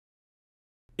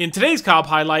In today's COBB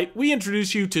highlight, we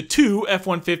introduce you to two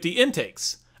F-150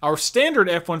 intakes, our standard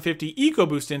F-150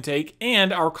 Ecoboost intake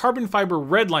and our carbon fiber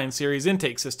Redline series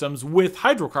intake systems with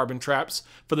hydrocarbon traps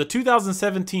for the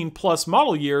 2017 plus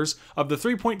model years of the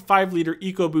 3.5 liter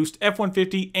Ecoboost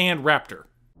F-150 and Raptor.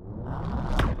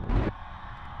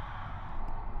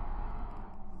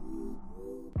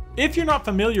 If you're not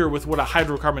familiar with what a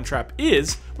hydrocarbon trap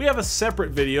is, we have a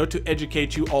separate video to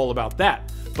educate you all about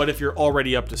that. But if you're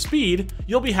already up to speed,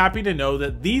 you'll be happy to know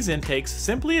that these intakes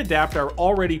simply adapt our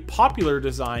already popular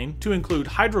design to include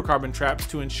hydrocarbon traps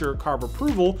to ensure COBB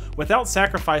approval without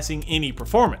sacrificing any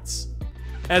performance.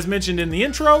 As mentioned in the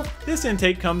intro, this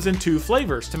intake comes in two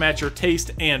flavors to match your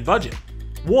taste and budget.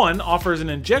 One offers an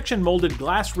injection molded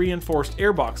glass reinforced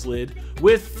airbox lid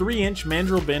with 3-inch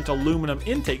mandrel bent aluminum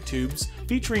intake tubes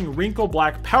featuring wrinkle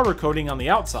black powder coating on the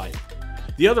outside.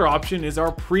 The other option is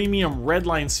our premium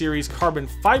Redline series carbon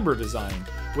fiber design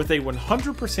with a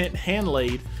 100%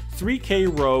 hand-laid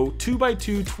 3K row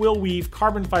 2x2 twill weave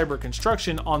carbon fiber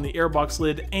construction on the airbox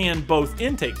lid and both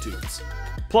intake tubes.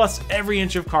 Plus, every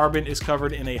inch of carbon is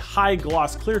covered in a high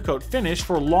gloss clear coat finish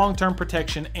for long-term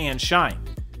protection and shine.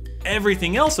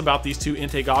 Everything else about these two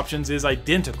intake options is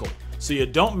identical, so you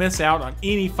don't miss out on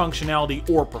any functionality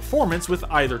or performance with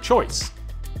either choice.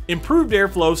 Improved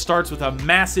airflow starts with a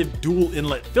massive dual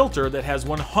inlet filter that has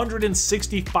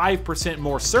 165%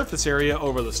 more surface area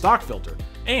over the stock filter,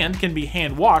 and can be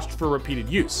hand washed for repeated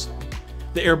use.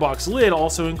 The airbox lid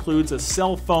also includes a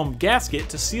cell foam gasket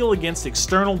to seal against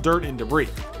external dirt and debris.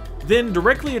 Then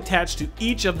directly attached to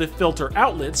each of the filter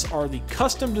outlets are the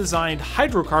custom designed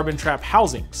hydrocarbon trap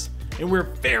housings, and we're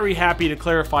very happy to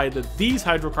clarify that these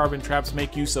hydrocarbon traps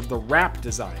make use of the wrap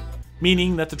design,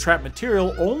 meaning that the trap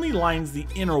material only lines the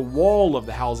inner wall of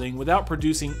the housing without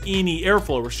producing any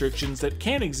airflow restrictions that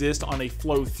can exist on a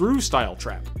flow-through style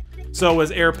trap. So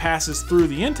as air passes through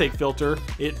the intake filter,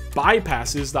 it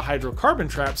bypasses the hydrocarbon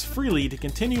traps freely to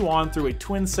continue on through a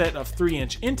twin set of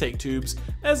 3-inch intake tubes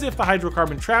as if the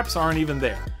hydrocarbon traps aren't even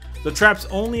there. The traps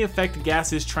only affect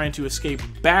gases trying to escape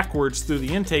backwards through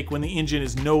the intake when the engine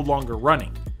is no longer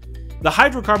running. The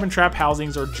hydrocarbon trap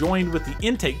housings are joined with the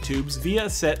intake tubes via a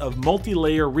set of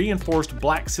multi-layer reinforced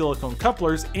black silicone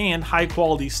couplers and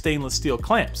high-quality stainless steel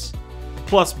clamps.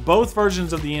 Plus, both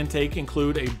versions of the intake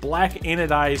include a black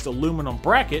anodized aluminum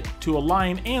bracket to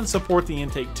align and support the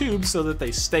intake tubes so that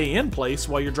they stay in place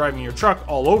while you're driving your truck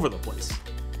all over the place.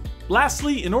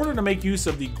 Lastly, in order to make use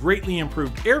of the greatly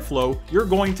improved airflow, you're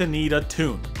going to need a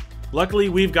tune. Luckily,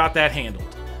 we've got that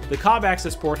handled. The COBB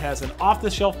Access Port has an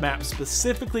off-the-shelf map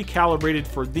specifically calibrated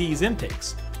for these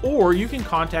intakes, or you can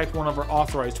contact one of our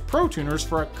authorized pro tuners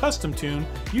for a custom tune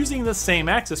using the same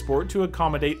access port to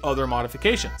accommodate other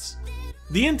modifications.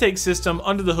 The intake system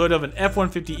under the hood of an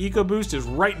F-150 Ecoboost is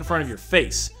right in front of your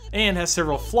face, and has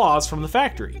several flaws from the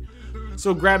factory.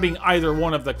 So grabbing either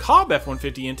one of the COBB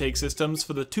F-150 intake systems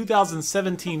for the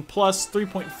 2017 plus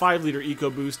 3.5 liter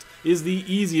Ecoboost is the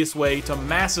easiest way to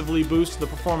massively boost the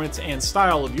performance and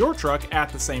style of your truck at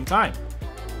the same time.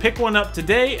 Pick one up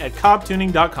today at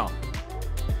cobbtuning.com.